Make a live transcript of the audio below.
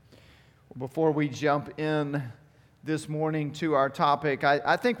Before we jump in this morning to our topic,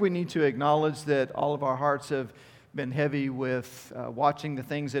 I think we need to acknowledge that all of our hearts have been heavy with watching the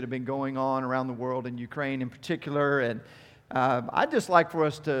things that have been going on around the world, in Ukraine in particular. And I'd just like for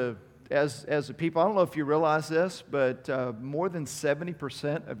us to, as a people, I don't know if you realize this, but more than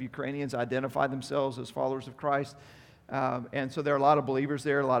 70% of Ukrainians identify themselves as followers of Christ. And so there are a lot of believers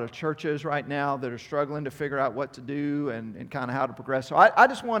there, a lot of churches right now that are struggling to figure out what to do and kind of how to progress. So I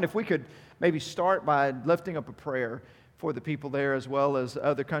just wonder if we could maybe start by lifting up a prayer for the people there, as well as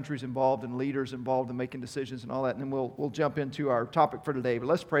other countries involved and leaders involved in making decisions and all that. And then we'll jump into our topic for today. But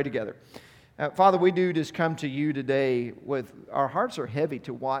let's pray together. Father, we do just come to you today with our hearts are heavy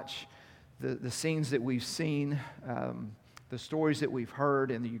to watch the scenes that we've seen, the stories that we've heard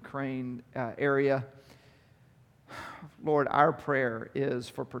in the Ukraine area. Lord, our prayer is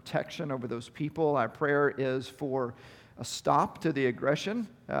for protection over those people. Our prayer is for a stop to the aggression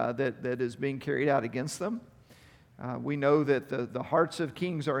that is being carried out against them. We know that the hearts of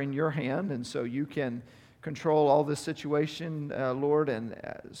kings are in your hand, and so you can control all this situation, Lord.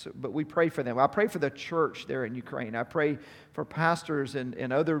 But we pray for them. I pray for the church there in Ukraine. I pray for pastors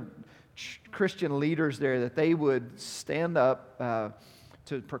and other Christian leaders there that they would stand up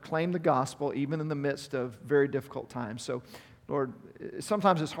to proclaim the gospel even in the midst of very difficult times. So, Lord,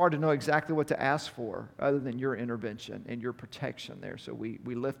 sometimes it's hard to know exactly what to ask for other than your intervention and your protection there. So we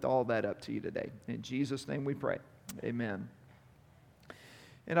lift all that up to you today. In Jesus' name we pray. Amen.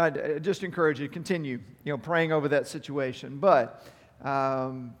 And I just encourage you to continue, praying over that situation. But,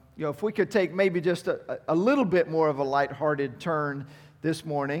 if we could take maybe just a little bit more of a lighthearted turn this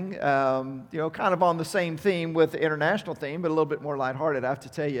morning, kind of on the same theme with the international theme, but a little bit more lighthearted. I have to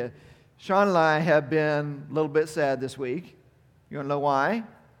tell you, Sean and I have been a little bit sad this week. You want to know why?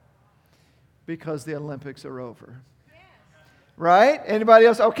 Because the Olympics are over. Yes. Right? Anybody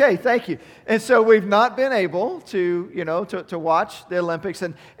else? Okay, thank you. And so we've not been able to watch the Olympics,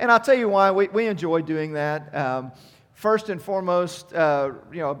 and I'll tell you why. We enjoy doing that. First and foremost,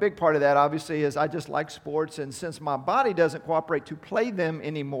 a big part of that, obviously, is I just like sports. And since my body doesn't cooperate to play them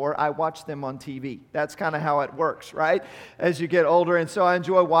anymore, I watch them on TV. That's kind of how it works, right? As you get older. And so I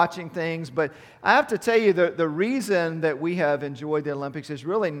enjoy watching things. But I have to tell you, the reason that we have enjoyed the Olympics is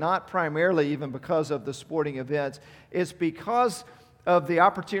really not primarily even because of the sporting events. It's because of the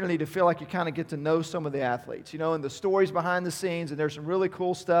opportunity to feel like you kind of get to know some of the athletes, and the stories behind the scenes, and there's some really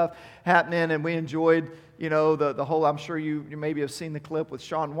cool stuff happening, and we enjoyed, the whole, I'm sure you maybe have seen the clip with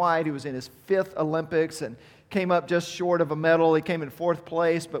Shaun White, who was in his 5th Olympics and came up just short of a medal. He came in 4th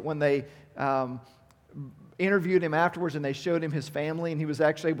place, but when they interviewed him afterwards and they showed him his family, and he was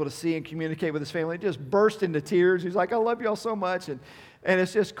actually able to see and communicate with his family, he just burst into tears. He's like, I love y'all so much, and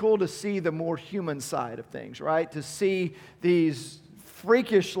it's just cool to see the more human side of things, right? To see these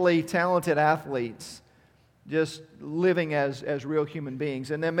freakishly talented athletes just living as real human beings.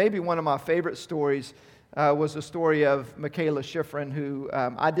 And then maybe one of my favorite stories was the story of Mikaela Shiffrin, who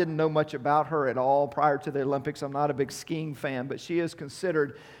I didn't know much about her at all prior to the Olympics. I'm not a big skiing fan, but she is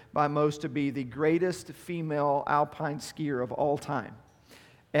considered by most to be the greatest female alpine skier of all time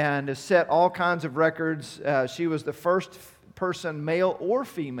and has set all kinds of records. She was the first person, male or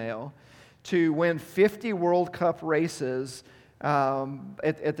female, to win 50 World Cup races.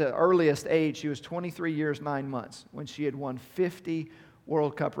 At the earliest age. She was 23 years, 9 months when she had won 50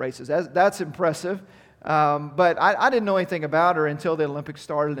 World Cup races. That's impressive. But I didn't know anything about her until the Olympics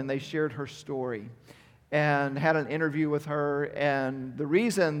started, and they shared her story and had an interview with her. And the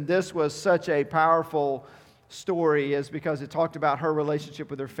reason this was such a powerful story is because it talked about her relationship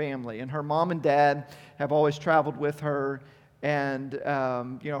with her family. And her mom and dad have always traveled with her. And,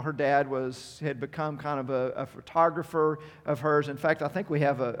 her dad had become kind of a photographer of hers. In fact, I think we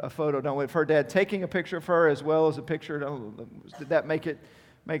have a photo, don't we, of her dad taking a picture of her as well as a picture. Did that make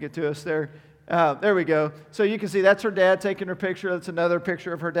it to us there? There we go. So you can see that's her dad taking her picture. That's another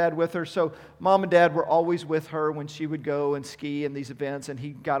picture of her dad with her. So mom and dad were always with her when she would go and ski in these events. And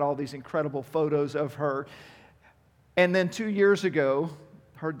he got all these incredible photos of her. And then 2 years ago,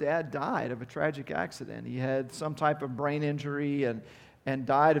 her dad died of a tragic accident. He had some type of brain injury and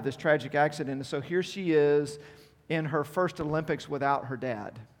died of this tragic accident. And so here she is in her first Olympics without her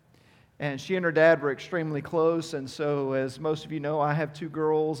dad. And she and her dad were extremely close. And so, as most of you know, I have 2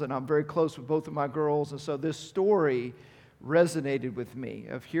 girls, and I'm very close with both of my girls. And so this story resonated with me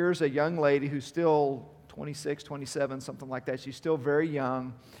of here's a young lady who's still 26, 27, something like that. She's still very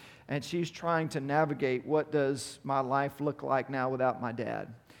young. And she's trying to navigate, what does my life look like now without my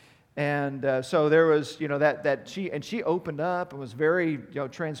dad? And so there was, that she opened up and was very,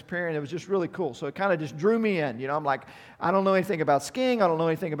 transparent. It was just really cool. So it kind of just drew me in. I'm like, I don't know anything about skiing. I don't know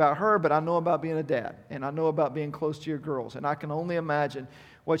anything about her, but I know about being a dad, and I know about being close to your girls. And I can only imagine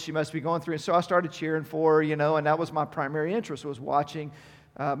what she must be going through. And so I started cheering for her, and that was my primary interest, was watching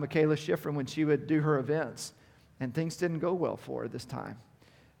Mikaela Shiffrin when she would do her events. And things didn't go well for her this time.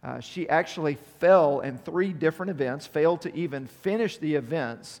 She actually fell in 3 different events, failed to even finish the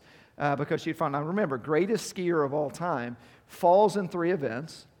events, because she'd found, now remember, greatest skier of all time, falls in 3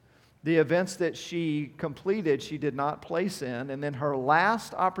 events. The events that she completed, she did not place in. And then her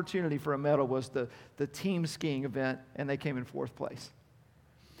last opportunity for a medal was the team skiing event, and they came in 4th place.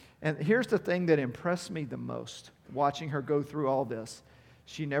 And here's the thing that impressed me the most, watching her go through all this.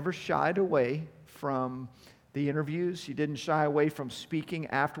 She never shied away from the interviews. She didn't shy away from speaking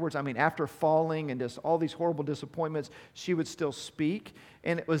afterwards. I mean, after falling and just all these horrible disappointments, she would still speak.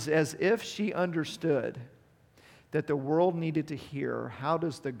 And it was as if she understood that the world needed to hear, how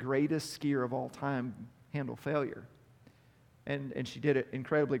does the greatest skier of all time handle failure? And she did it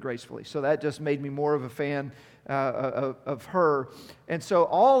incredibly gracefully. So that just made me more of a fan of her. And so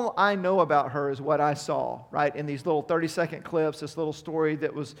all I know about her is what I saw, right, in these little 30-second clips, this little story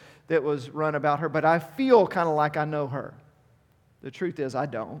that was run about her. But I feel kind of like I know her. The truth is I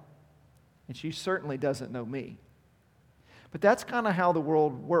don't. And she certainly doesn't know me. But that's kind of how the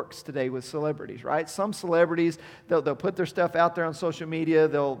world works today with celebrities, right? Some celebrities, they'll put their stuff out there on social media.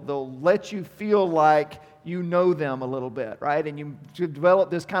 They'll let you feel like you know them a little bit, right? And you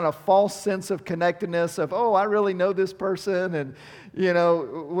develop this kind of false sense of connectedness of, oh, I really know this person. And,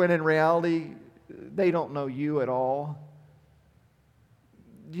 when in reality, they don't know you at all.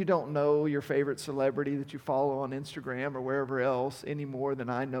 You don't know your favorite celebrity that you follow on Instagram or wherever else any more than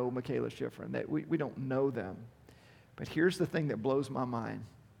I know Mikaela Shiffrin. That we don't know them. But here's the thing that blows my mind.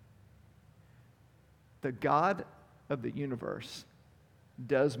 The God of the universe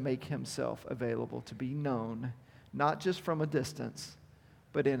does make himself available to be known, not just from a distance,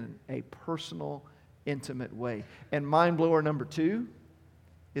 but in a personal, intimate way. And mind blower number 2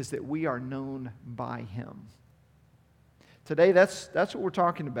 is that we are known by him. Today, that's what we're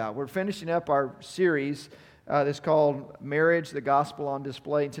talking about. We're finishing up our series that's called Marriage, the Gospel on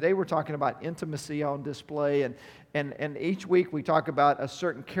Display. And today we're talking about intimacy on display. And each week we talk about a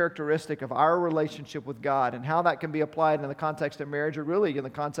certain characteristic of our relationship with God and how that can be applied in the context of marriage, or really in the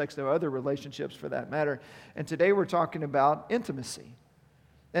context of other relationships for that matter. And today we're talking about intimacy.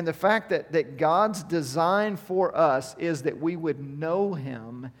 And the fact that God's design for us is that we would know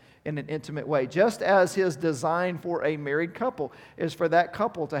him in an intimate way. Just as his design for a married couple is for that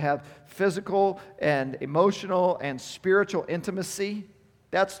couple to have physical and emotional and spiritual intimacy.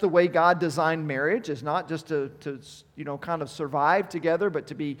 That's the way God designed marriage, is not just to kind of survive together, but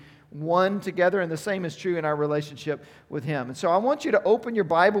to be one together. And the same is true in our relationship with him. And so I want you to open your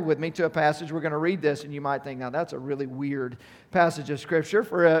Bible with me to a passage. We're going to read this, and you might think, now that's a really weird passage of Scripture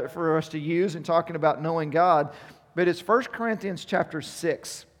for us to use in talking about knowing God. But it's 1 Corinthians chapter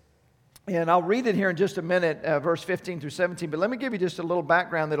 6. And I'll read it here in just a minute, verse 15 through 17. But let me give you just a little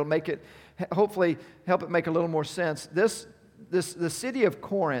background that'll make it, hopefully help it make a little more sense. The city of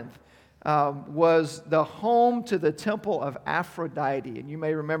Corinth was the home to the temple of Aphrodite. And you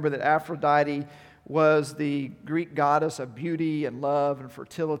may remember that Aphrodite was the Greek goddess of beauty and love and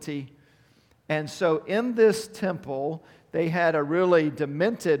fertility. And so in this temple, they had a really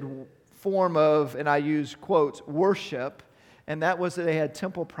demented form of, and I use quotes, worship. And that was that they had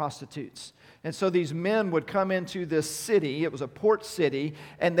temple prostitutes. And so these men would come into this city, it was a port city,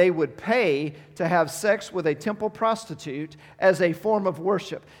 and they would pay to have sex with a temple prostitute as a form of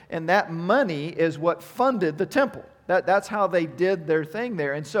worship. And that money is what funded the temple. That's how they did their thing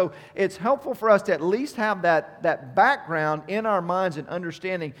there. And so it's helpful for us to at least have that background in our minds and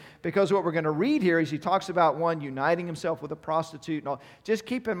understanding, because what we're going to read here is he talks about one uniting himself with a prostitute and all. Just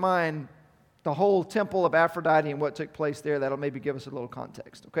keep in mind the whole temple of Aphrodite and what took place there. That'll maybe give us a little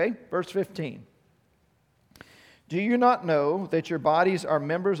context, okay? Verse 15. Do you not know that your bodies are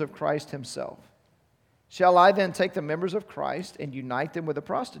members of Christ himself? Shall I then take the members of Christ and unite them with a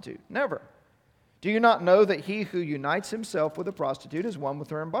prostitute? Never. Do you not know that he who unites himself with a prostitute is one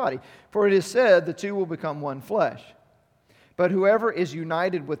with her in body? For it is said, the two will become one flesh. But whoever is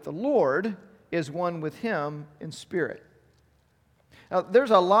united with the Lord is one with him in spirit. Now,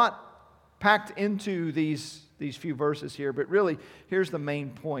 there's a lot packed into these few verses here, but really, here's the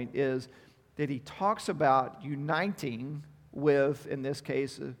main point, is that he talks about uniting with, in this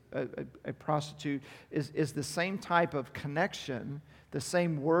case, a prostitute, is the same type of connection. The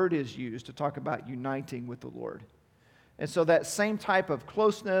same word is used to talk about uniting with the Lord. And so that same type of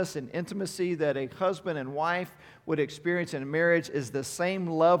closeness and intimacy that a husband and wife would experience in a marriage is the same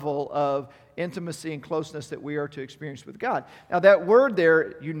level of intimacy and closeness that we are to experience with God. Now that word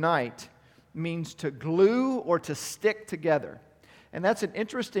there, unite, means to glue or to stick together. And that's an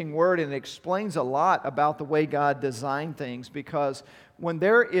interesting word, and it explains a lot about the way God designed things, because when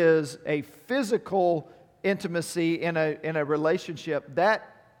there is a physical intimacy in a relationship,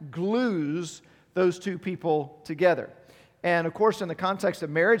 that glues those two people together. And of course, in the context of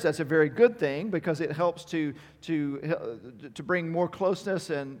marriage, that's a very good thing, because it helps to bring more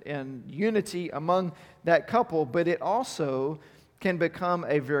closeness and unity among that couple. But it also can become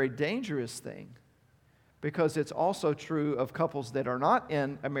a very dangerous thing, because it's also true of couples that are not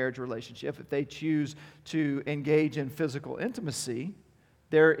in a marriage relationship. If they choose to engage in physical intimacy,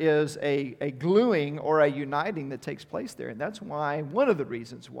 there is a gluing or a uniting that takes place there. And that's why, one of the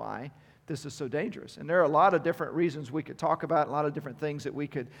reasons why this is so dangerous. And there are a lot of different reasons we could talk about, a lot of different things that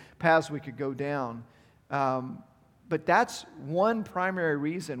paths we could go down. But that's one primary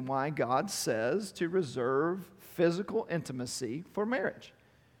reason why God says to reserve physical intimacy for marriage.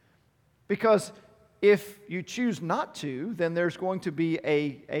 Because if you choose not to, then there's going to be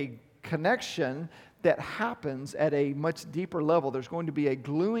a connection that happens at a much deeper level. There's going to be a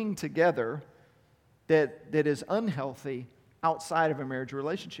gluing together that is unhealthy outside of a marriage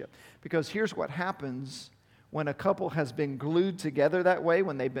relationship. Because here's what happens when a couple has been glued together that way,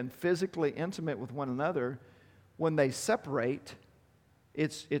 when they've been physically intimate with one another. When they separate,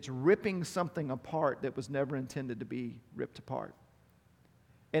 it's ripping something apart that was never intended to be ripped apart.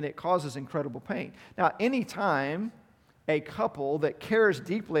 And it causes incredible pain. Now, anytime a couple that cares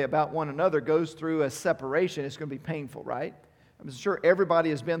deeply about one another goes through a separation, it's going to be painful, right? I'm sure everybody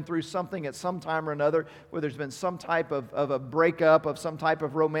has been through something at some time or another where there's been some type of a breakup of some type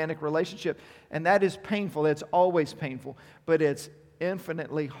of romantic relationship. And that is painful. It's always painful. But it's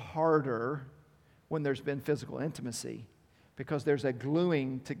infinitely harder when there's been physical intimacy, because there's a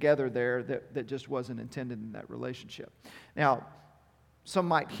gluing together there that just wasn't intended in that relationship. Now, some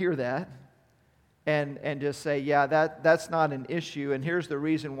might hear that and just say, yeah, that's not an issue, and here's the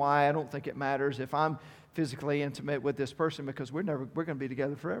reason why I don't think it matters if I'm physically intimate with this person, because we're going to be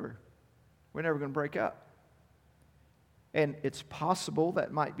together forever. We're never going to break up. And it's possible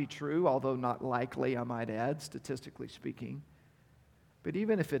that might be true, although not likely, I might add, statistically speaking. But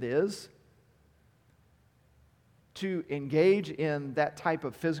even if it is, to engage in that type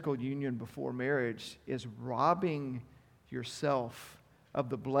of physical union before marriage is robbing yourself of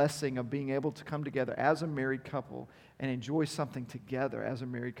the blessing of being able to come together as a married couple and enjoy something together as a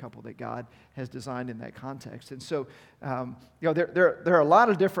married couple that God has designed in that context. And so, there are a lot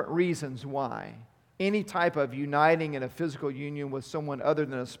of different reasons why any type of uniting in a physical union with someone other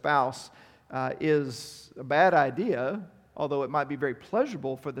than a spouse is a bad idea, although it might be very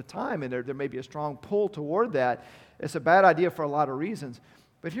pleasurable for the time, and there may be a strong pull toward that. It's a bad idea for a lot of reasons.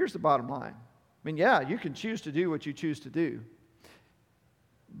 But here's the bottom line. I mean, yeah, you can choose to do what you choose to do,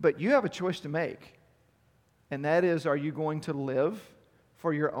 but you have a choice to make. And that is, are you going to live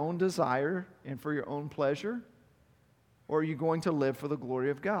for your own desire and for your own pleasure? Or are you going to live for the glory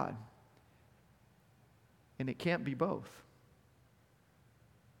of God? And it can't be both.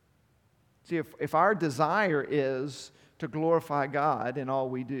 See, if our desire is to glorify God in all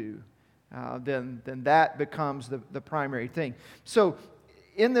we do, then that becomes the primary thing. So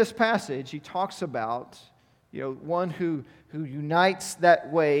in this passage, he talks about one who unites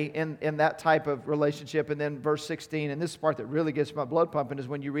that way in that type of relationship. And then verse 16, and this is the part that really gets my blood pumping, is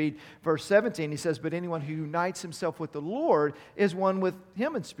when you read verse 17, he says, but anyone who unites himself with the Lord is one with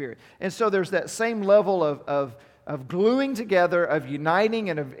him in spirit. And so there's that same level of gluing together, of uniting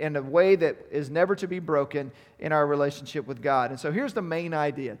in a way that is never to be broken in our relationship with God. And so here's the main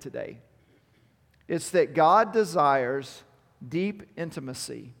idea today. It's that God desires deep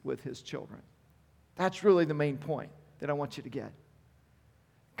intimacy with his children. That's really the main point that I want you to get.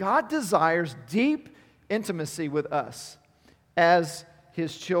 God desires deep intimacy with us as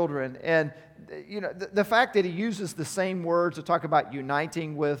his children. And the fact that he uses the same word to talk about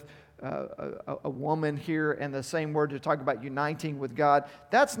uniting with a woman here and the same word to talk about uniting with God,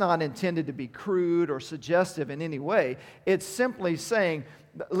 that's not intended to be crude or suggestive in any way. It's simply saying,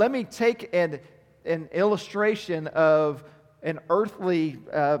 let me take an illustration of an earthly,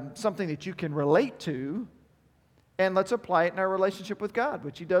 something that you can relate to, and let's apply it in our relationship with God,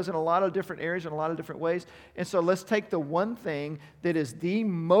 which he does in a lot of different areas, in a lot of different ways. And so let's take the one thing that is the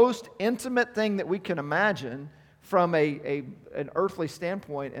most intimate thing that we can imagine from an earthly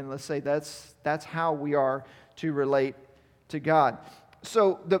standpoint, and let's say that's how we are to relate to God.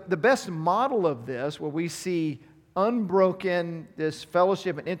 So the best model of this, where we see unbroken, this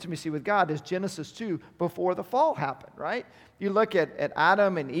fellowship and intimacy with God is Genesis 2 before the fall happened, right? You look at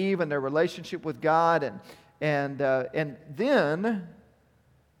Adam and Eve and their relationship with God, and then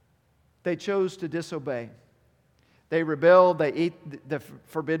they chose to disobey. They rebelled, they eat the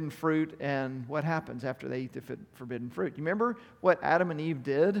forbidden fruit, and what happens after they eat the forbidden fruit? You remember what Adam and Eve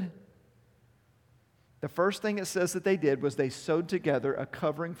did? The first thing it says that they did was they sewed together a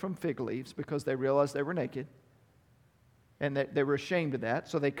covering from fig leaves because they realized they were naked. And they were ashamed of that.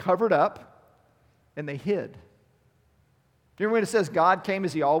 So they covered up and they hid. Do you remember when it says God came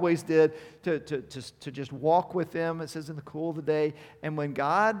as He always did to just walk with them? It says in the cool of the day. And when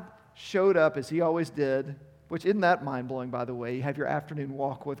God showed up as He always did, which isn't that mind-blowing, by the way, you have your afternoon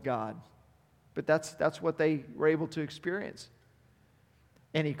walk with God. But that's what they were able to experience.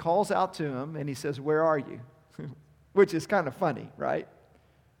 And He calls out to them and He says, "Where are you?" Which is kind of funny, right?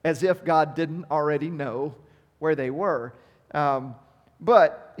 As if God didn't already know where they were.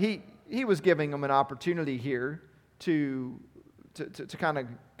 But he was giving them an opportunity here to kind of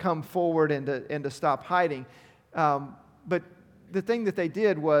come forward and to stop hiding. But the thing that they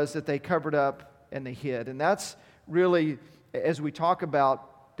did was that they covered up and they hid. And that's really, as we talk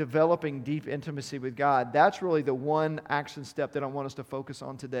about developing deep intimacy with God, that's really the one action step that I want us to focus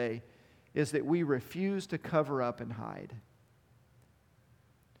on today, is that we refuse to cover up and hide.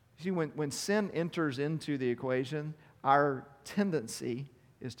 See, when sin enters into the equation, our tendency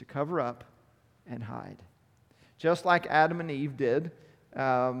is to cover up and hide. Just like Adam and Eve did,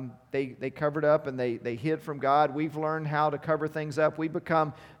 they covered up and they hid from God. We've learned how to cover things up. We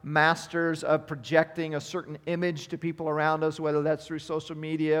become masters of projecting a certain image to people around us, whether that's through social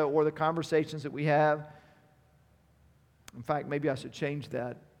media or the conversations that we have. In fact, maybe I should change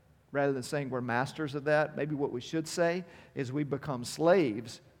that. Rather than saying we're masters of that, maybe what we should say is we become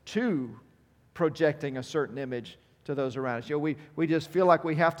slaves to projecting a certain image to those around us. You know, we just feel like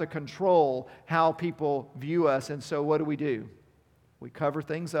we have to control how people view us, and so what do? We cover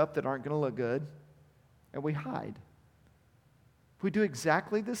things up that aren't going to look good, and we hide. We do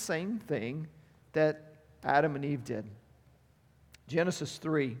exactly the same thing that Adam and Eve did. Genesis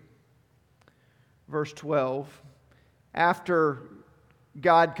 3, verse 12, after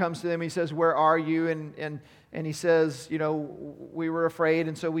God comes to them, He says, "Where are you?" And He says, you know, we were afraid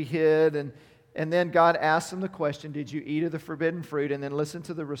and so we hid. And then God asks them the question, "Did you eat of the forbidden fruit?" And then listen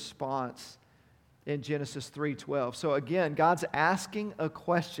to the response in Genesis 3:12. So again, God's asking a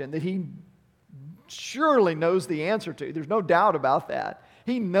question that He surely knows the answer to. There's no doubt about that.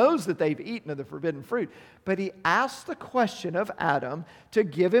 He knows that they've eaten of the forbidden fruit. But He asks the question of Adam to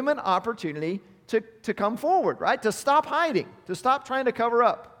give him an opportunity to come forward, right? To stop hiding, to stop trying to cover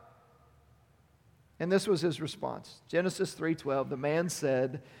up. And this was his response. Genesis 3:12, the man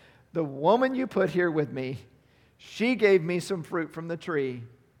said, "The woman you put here with me, she gave me some fruit from the tree,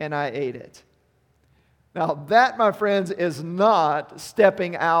 and I ate it." Now that, my friends, is not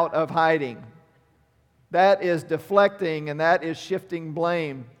stepping out of hiding. That is deflecting, and that is shifting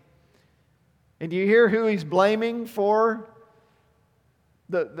blame. And do you hear who he's blaming for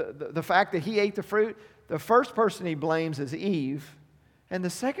the fact that he ate the fruit? The first person he blames is Eve, and the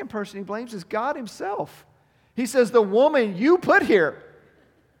second person he blames is God Himself. He says, "The woman you put here."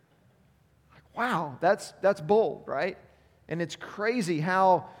 Wow, that's bold, right? And it's crazy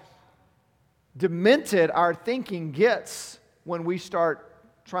how demented our thinking gets when we start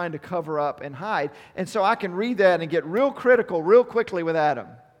trying to cover up and hide. And so I can read that and get real critical real quickly with Adam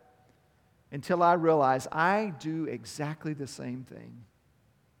until I realize I do exactly the same thing.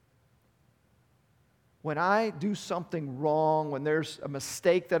 When I do something wrong, when there's a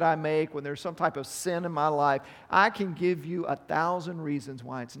mistake that I make, when there's some type of sin in my life, I can give you 1,000 reasons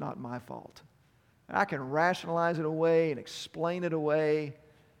why it's not my fault. And I can rationalize it away and explain it away.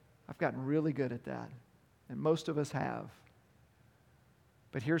 I've gotten really good at that. And most of us have.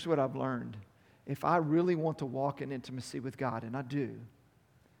 But here's what I've learned. If I really want to walk in intimacy with God, and I do,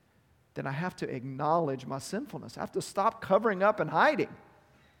 then I have to acknowledge my sinfulness. I have to stop covering up and hiding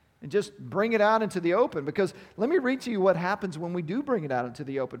and just bring it out into the open. Because let me read to you what happens when we do bring it out into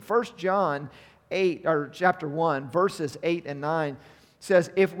the open. 1 John 8, or chapter 1, verses 8 and 9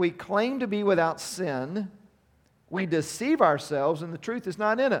 says, "If we claim to be without sin, we deceive ourselves and the truth is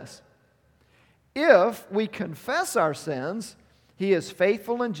not in us. If we confess our sins, He is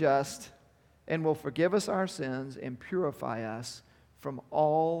faithful and just and will forgive us our sins and purify us from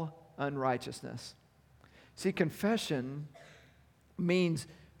all unrighteousness." See, confession means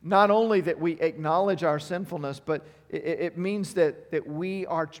not only that we acknowledge our sinfulness, but it means that we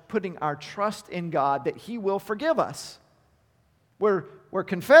are putting our trust in God that He will forgive us. We're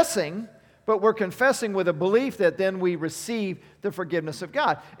confessing, but we're confessing with a belief that then we receive the forgiveness of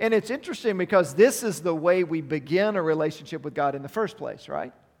God. And it's interesting because this is the way we begin a relationship with God in the first place,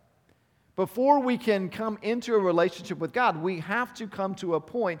 right? Before we can come into a relationship with God, we have to come to a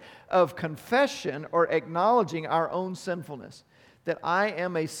point of confession or acknowledging our own sinfulness. That I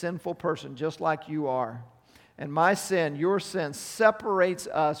am a sinful person just like you are. And my sin, your sin, separates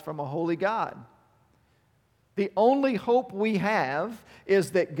us from a holy God. The only hope we have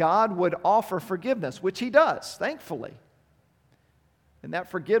is that God would offer forgiveness, which He does, thankfully. And that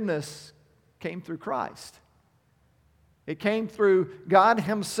forgiveness came through Christ. It came through God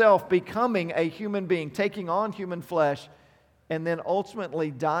Himself becoming a human being, taking on human flesh, and then ultimately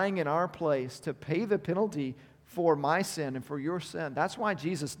dying in our place to pay the penalty for my sin and for your sin. That's why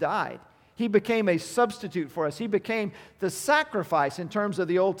Jesus died. He became a substitute for us. He became the sacrifice in terms of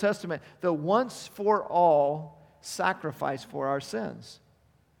the Old Testament, the once for all sacrifice for our sins.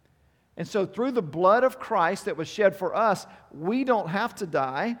 And so through the blood of Christ that was shed for us, we don't have to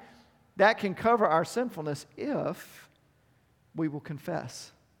die. That can cover our sinfulness if we will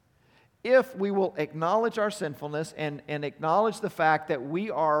confess. If we will acknowledge our sinfulness and acknowledge the fact that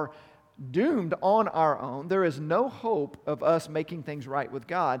we are doomed on our own. There is no hope of us making things right with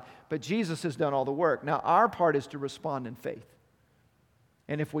God, but Jesus has done all the work. Now, our part is to respond in faith.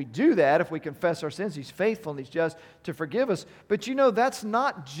 And if we do that, if we confess our sins, He's faithful and He's just to forgive us. But you know, that's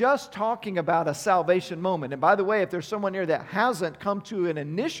not just talking about a salvation moment. And by the way, if there's someone here that hasn't come to an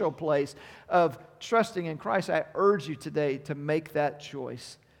initial place of trusting in Christ, I urge you today to make that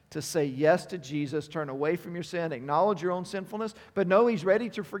choice. To say yes to Jesus, turn away from your sin, acknowledge your own sinfulness, but know He's ready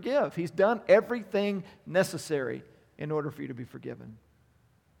to forgive. He's done everything necessary in order for you to be forgiven.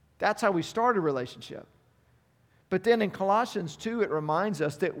 That's how we start a relationship. But then in Colossians 2, it reminds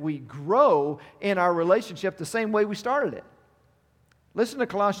us that we grow in our relationship the same way we started it. Listen to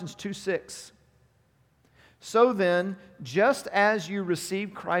Colossians 2:6. So then, just as you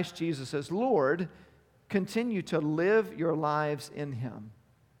received Christ Jesus as Lord, continue to live your lives in Him.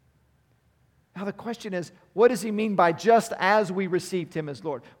 Now the question is, what does he mean by just as we received Him as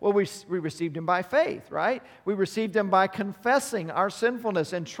Lord? Well, we received Him by faith, right? We received Him by confessing our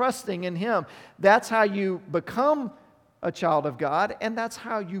sinfulness and trusting in Him. That's how you become a child of God, and that's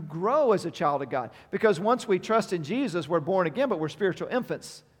how you grow as a child of God. Because once we trust in Jesus, we're born again, but we're spiritual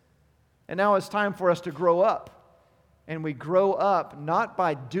infants. And now it's time for us to grow up. And we grow up not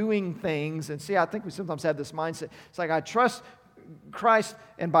by doing things. And see, I think we sometimes have this mindset. It's like, I trust Christ,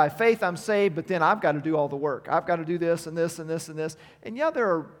 and by faith I'm saved, but then I've got to do all the work. I've got to do this and this and this and this. And yeah,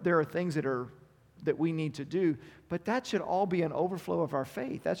 there are things that we need to do, but that should all be an overflow of our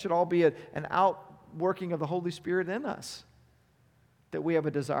faith. That should all be an outworking of the Holy Spirit in us, that we have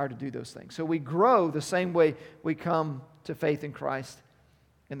a desire to do those things. So we grow the same way we come to faith in Christ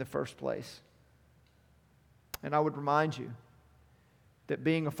in the first place. And I would remind you that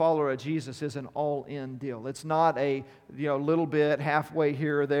being a follower of Jesus is an all-in deal. It's not a little bit, halfway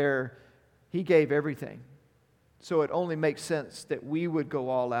here or there. He gave everything. So it only makes sense that we would go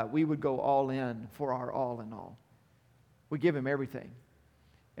all out. We would go all in for our all in all. We give Him everything.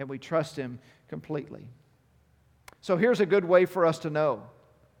 And we trust Him completely. So here's a good way for us to know.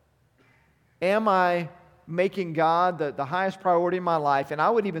 Am I making God the highest priority in my life? And I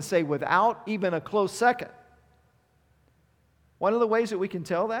would even say without even a close second. One of the ways that we can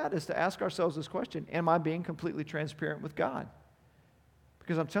tell that is to ask ourselves this question: am I being completely transparent with God?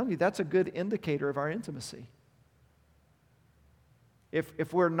 Because I'm telling you, that's a good indicator of our intimacy.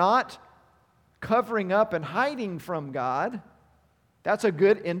 If we're not covering up and hiding from God, that's a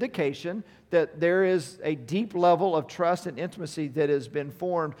good indication that there is a deep level of trust and intimacy that has been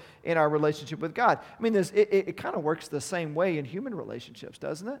formed in our relationship with God. I mean, it kind of works the same way in human relationships,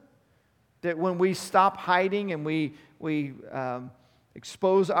 doesn't it? That when we stop hiding and we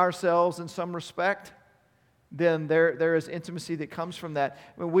expose ourselves in some respect, then there is intimacy that comes from that.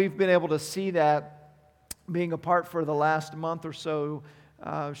 I mean, we've been able to see that being apart for the last month or so.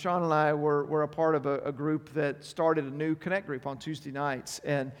 Sean and I were a part of a group that started a new Connect group on Tuesday nights.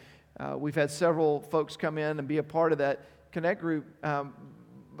 And we've had several folks come in and be a part of that Connect group.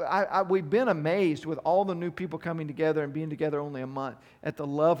 We've been amazed with all the new people coming together and being together only a month at the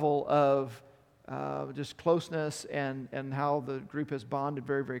level of just closeness and how the group has bonded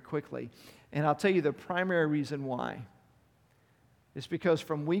very, very quickly. And I'll tell you the primary reason why. It's because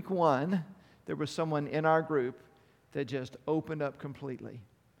from week one, there was someone in our group that just opened up completely.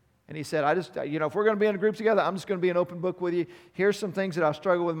 And he said, if we're going to be in a group together, I'm just going to be an open book with you. Here's some things that I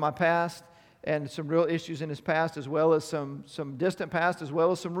struggle with in my past, and some real issues in his past, as well as some distant past, as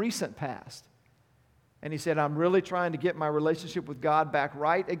well as some recent past. And he said, I'm really trying to get my relationship with God back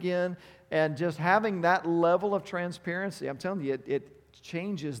right again. And just having that level of transparency, I'm telling you, it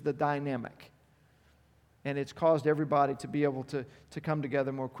changes the dynamic. And it's caused everybody to be able to come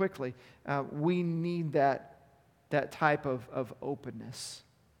together more quickly. We need that type of openness.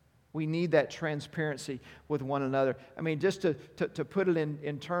 We need that transparency with one another. I mean, just to put it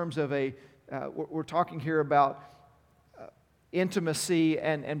in terms of we're talking here about intimacy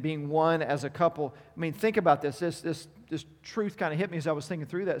and being one as a couple. I mean, think about this. This truth kind of hit me as I was thinking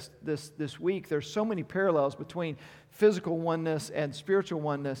through this week. There's so many parallels between physical oneness and spiritual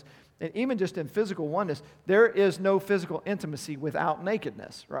oneness. And even just in physical oneness, there is no physical intimacy without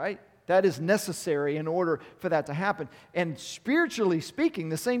nakedness, right? That is necessary in order for that to happen. And spiritually speaking,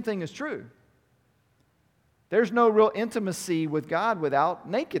 the same thing is true. There's no real intimacy with God without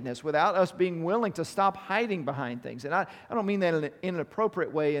nakedness, without us being willing to stop hiding behind things. And I don't mean that in an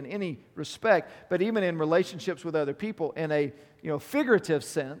appropriate way in any respect, but even in relationships with other people in a figurative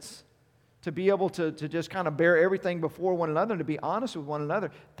sense, to be able to just kind of bear everything before one another and to be honest with one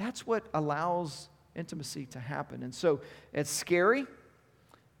another, that's what allows intimacy to happen. And so it's scary,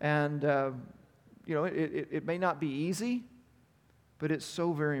 and it may not be easy, but it's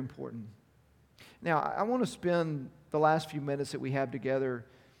so very important. Now, I want to spend the last few minutes that we have together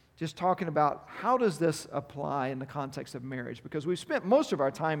just talking about how does this apply in the context of marriage, because we've spent most of our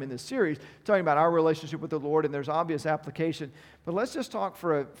time in this series talking about our relationship with the Lord, and there's obvious application. But let's just talk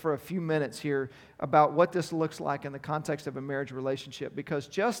for a few minutes here about what this looks like in the context of a marriage relationship, because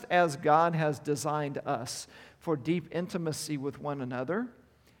just as God has designed us for deep intimacy with one another,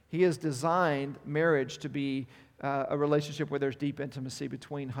 He has designed marriage to be a relationship where there's deep intimacy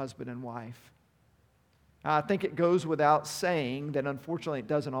between husband and wife. I think it goes without saying that unfortunately it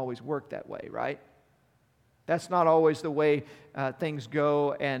doesn't always work that way, right? That's not always the way things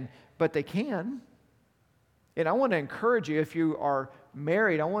go, but they can. And I want to encourage you, if you are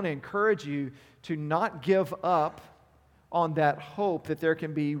married, I want to encourage you to not give up on that hope that there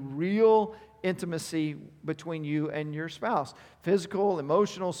can be real intimacy between you and your spouse. Physical,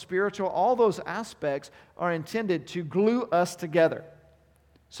 emotional, spiritual, all those aspects are intended to glue us together,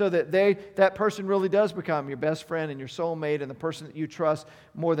 so that that person really does become your best friend and your soulmate and the person that you trust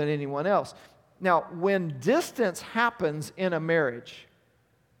more than anyone else. Now, when distance happens in a marriage,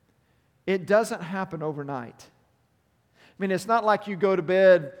 it doesn't happen overnight. I mean, it's not like you go to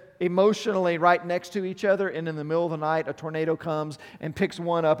bed emotionally right next to each other, and in the middle of the night a tornado comes and picks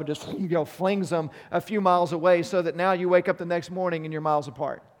one up and just flings them a few miles away, so that now you wake up the next morning and you're miles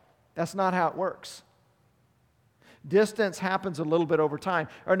apart. That's not how it works. Distance happens a little bit over time.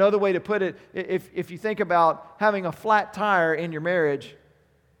 Or another way to put it, if you think about having a flat tire in your marriage,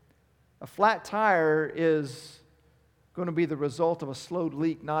 a flat tire is going to be the result of a slow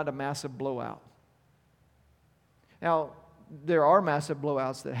leak, not a massive blowout. Now, there are massive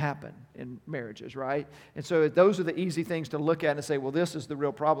blowouts that happen in marriages, right? And so those are the easy things to look at and say, well, this is the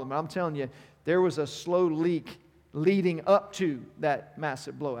real problem. And I'm telling you, there was a slow leak leading up to that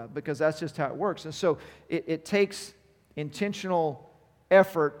massive blowout, because that's just how it works. And so it takes intentional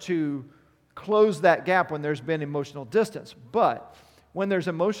effort to close that gap when there's been emotional distance. But when there's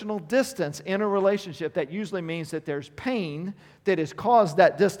emotional distance in a relationship, that usually means that there's pain that has caused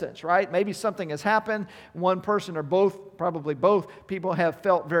that distance, right? Maybe something has happened. One person or both, probably both people, have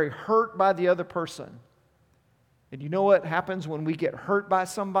felt very hurt by the other person. And you know what happens when we get hurt by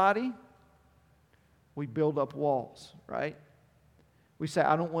somebody? We build up walls, right? We say,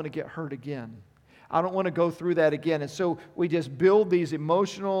 I don't want to get hurt again. I don't want to go through that again. And so we just build these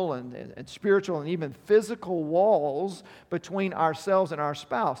emotional and spiritual and even physical walls between ourselves and our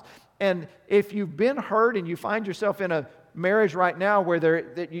spouse. And if you've been hurt and you find yourself in a marriage right now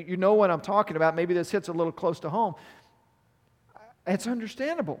where you know what I'm talking about, maybe this hits a little close to home, it's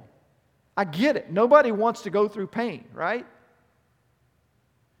understandable. I get it. Nobody wants to go through pain, right?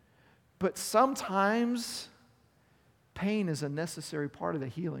 But sometimes pain is a necessary part of the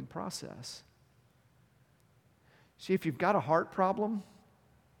healing process. See, if you've got a heart problem,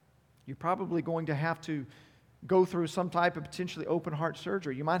 you're probably going to have to go through some type of potentially open heart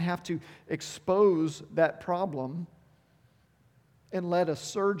surgery. You might have to expose that problem and let a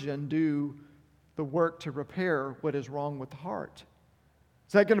surgeon do the work to repair what is wrong with the heart.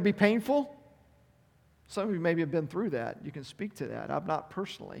 Is that going to be painful? Some of you maybe have been through that. You can speak to that. I've not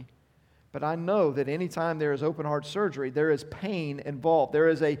personally. But I know that anytime there is open heart surgery, there is pain involved. There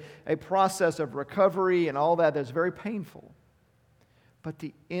is a process of recovery and all that that's very painful. But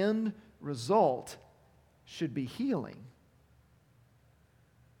the end result should be healing.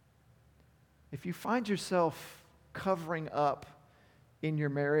 If you find yourself covering up in your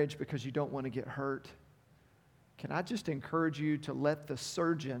marriage because you don't want to get hurt, can I just encourage you to let the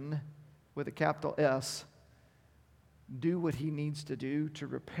surgeon, with a capital S, do what he needs to do to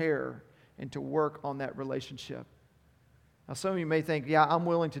repair and to work on that relationship. Now, some of you may think, yeah, I'm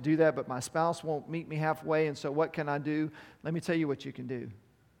willing to do that, but my spouse won't meet me halfway, and so what can I do? Let me tell you what you can do.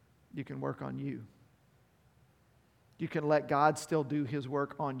 You can work on you. You can let God still do His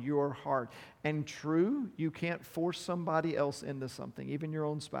work on your heart. And true, you can't force somebody else into something, even your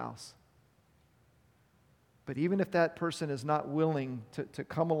own spouse. But even if that person is not willing to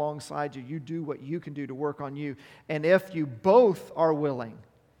come alongside you, you do what you can do to work on you. And if you both are willing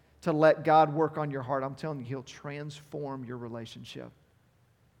to let God work on your heart, I'm telling you, He'll transform your relationship.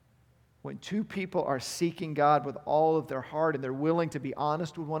 When two people are seeking God with all of their heart and they're willing to be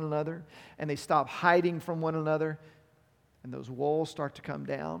honest with one another and they stop hiding from one another and those walls start to come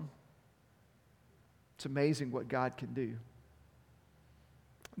down, it's amazing what God can do.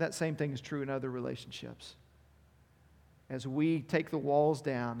 That same thing is true in other relationships. As we take the walls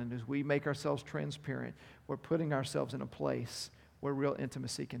down and as we make ourselves transparent, we're putting ourselves in a place where real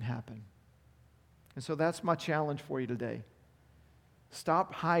intimacy can happen. And so that's my challenge for you today.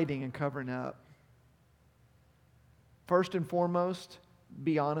 Stop hiding and covering up. First and foremost,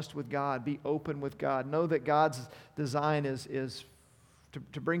 be honest with God. Be open with God. Know that God's design is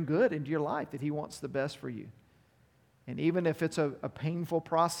to bring good into your life, that He wants the best for you. And even if it's a painful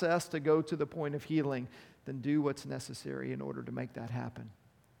process to go to the point of healing, then do what's necessary in order to make that happen.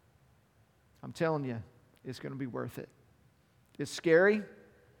 I'm telling you, it's going to be worth it. It's scary.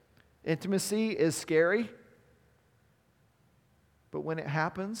 Intimacy is scary. But when it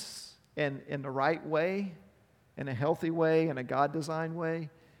happens, and in the right way, in a healthy way, in a God-designed way,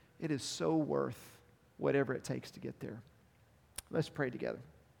 it is so worth whatever it takes to get there. Let's pray together.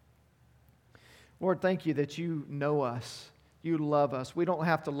 Lord, thank you that you know us. You love us. We don't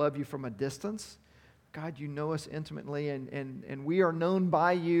have to love you from a distance. God, you know us intimately, and we are known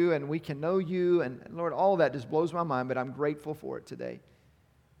by you, and we can know you. And Lord, all of that just blows my mind, but I'm grateful for it today.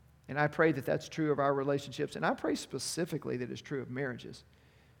 And I pray that that's true of our relationships. And I pray specifically that it's true of marriages.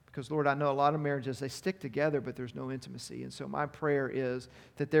 Because, Lord, I know a lot of marriages, they stick together, but there's no intimacy. And so my prayer is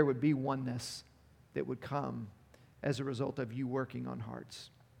that there would be oneness that would come as a result of you working on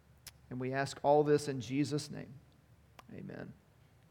hearts. And we ask all this in Jesus' name. Amen.